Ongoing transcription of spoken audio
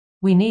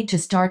We need to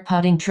start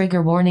putting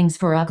trigger warnings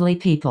for ugly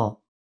people.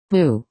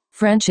 Boo,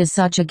 French is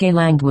such a gay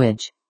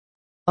language.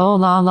 Oh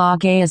la la,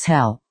 gay as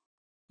hell.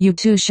 You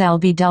too shall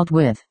be dealt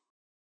with.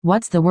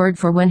 What's the word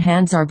for when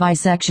hands are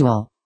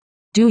bisexual?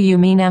 Do you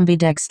mean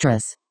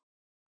ambidextrous?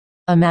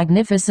 A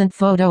magnificent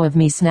photo of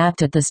me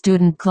snapped at the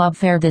student club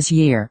fair this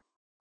year.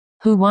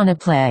 Who wanna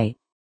play?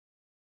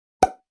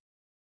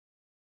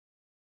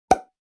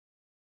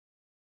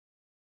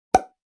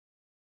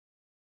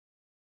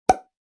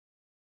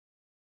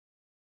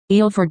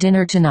 Eel for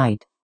dinner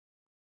tonight.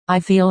 I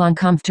feel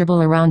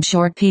uncomfortable around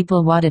short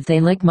people. What if they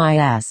lick my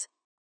ass?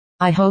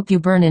 I hope you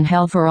burn in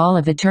hell for all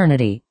of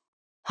eternity.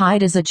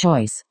 Hide is a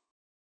choice.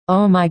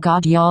 Oh my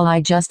god y'all,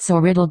 I just saw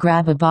Riddle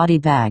grab a body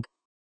bag.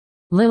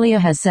 Lilia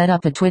has set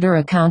up a Twitter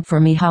account for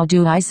me. How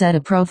do I set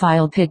a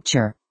profile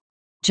picture?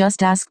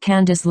 Just ask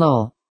Candace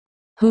lol.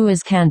 Who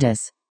is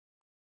Candace?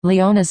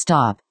 Leona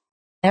stop.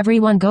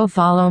 Everyone go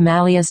follow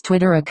Malia's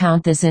Twitter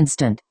account this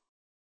instant.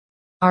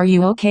 Are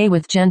you okay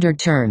with gendered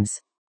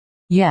terms?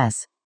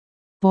 Yes.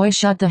 Boy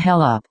shut the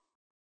hell up.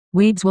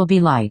 Weebs will be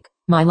like,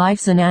 my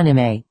life's an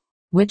anime.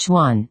 Which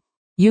one?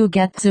 You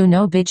getsu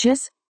no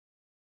bitches?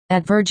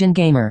 At Virgin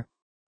Gamer.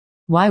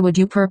 Why would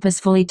you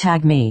purposefully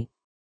tag me?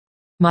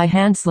 My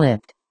hand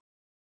slipped.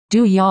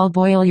 Do y'all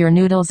boil your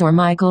noodles or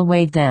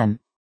microwave them?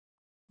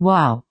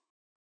 Wow.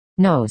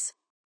 Nose.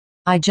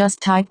 I just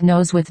typed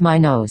nose with my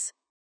nose.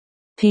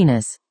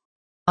 Penis.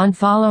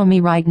 Unfollow me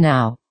right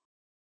now.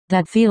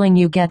 That feeling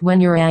you get when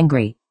you're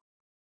angry.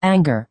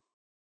 Anger.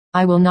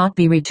 I will not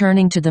be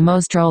returning to the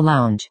Mostro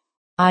Lounge.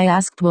 I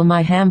asked will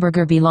my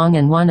hamburger be long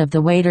and one of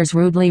the waiters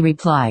rudely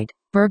replied,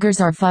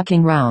 burgers are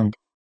fucking round.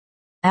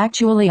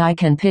 Actually I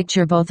can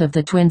picture both of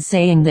the twins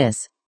saying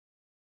this.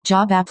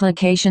 Job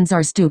applications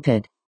are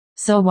stupid.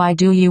 So why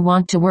do you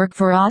want to work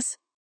for us?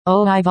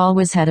 Oh, I've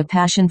always had a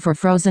passion for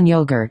frozen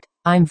yogurt.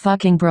 I'm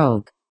fucking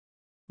broke.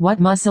 What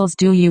muscles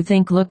do you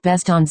think look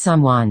best on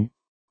someone?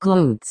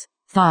 Glutes,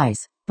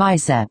 thighs,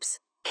 biceps,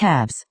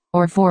 calves,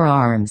 or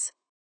forearms?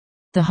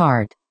 The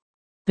heart.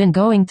 Been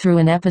going through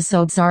an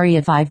episode. Sorry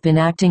if I've been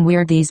acting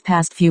weird these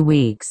past few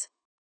weeks.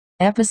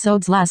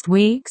 Episodes last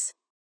weeks?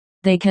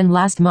 They can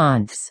last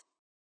months.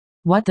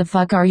 What the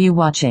fuck are you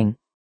watching?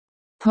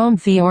 Pome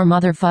fee or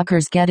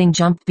motherfuckers getting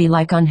jumped be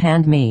like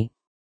unhand me.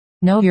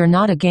 No you're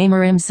not a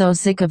gamer. I'm so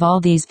sick of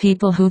all these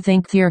people who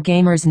think they're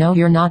gamers. No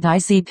you're not. I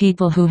see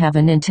people who have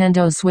a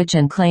Nintendo Switch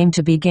and claim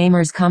to be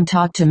gamers. Come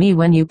talk to me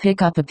when you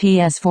pick up a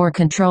PS4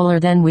 controller,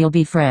 then we'll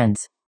be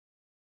friends.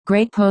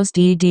 Great post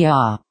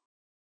EDA.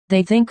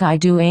 They think I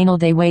do anal,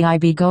 they way I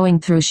be going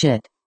through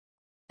shit.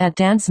 At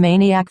Dance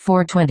Maniac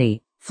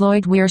 420,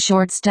 Floyd we're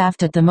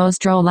short-staffed at the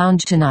Mostro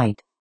Lounge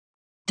tonight.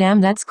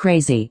 Damn that's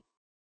crazy.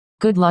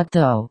 Good luck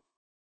though.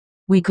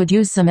 We could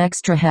use some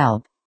extra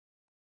help.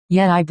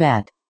 Yeah I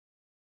bet.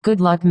 Good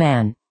luck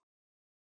man.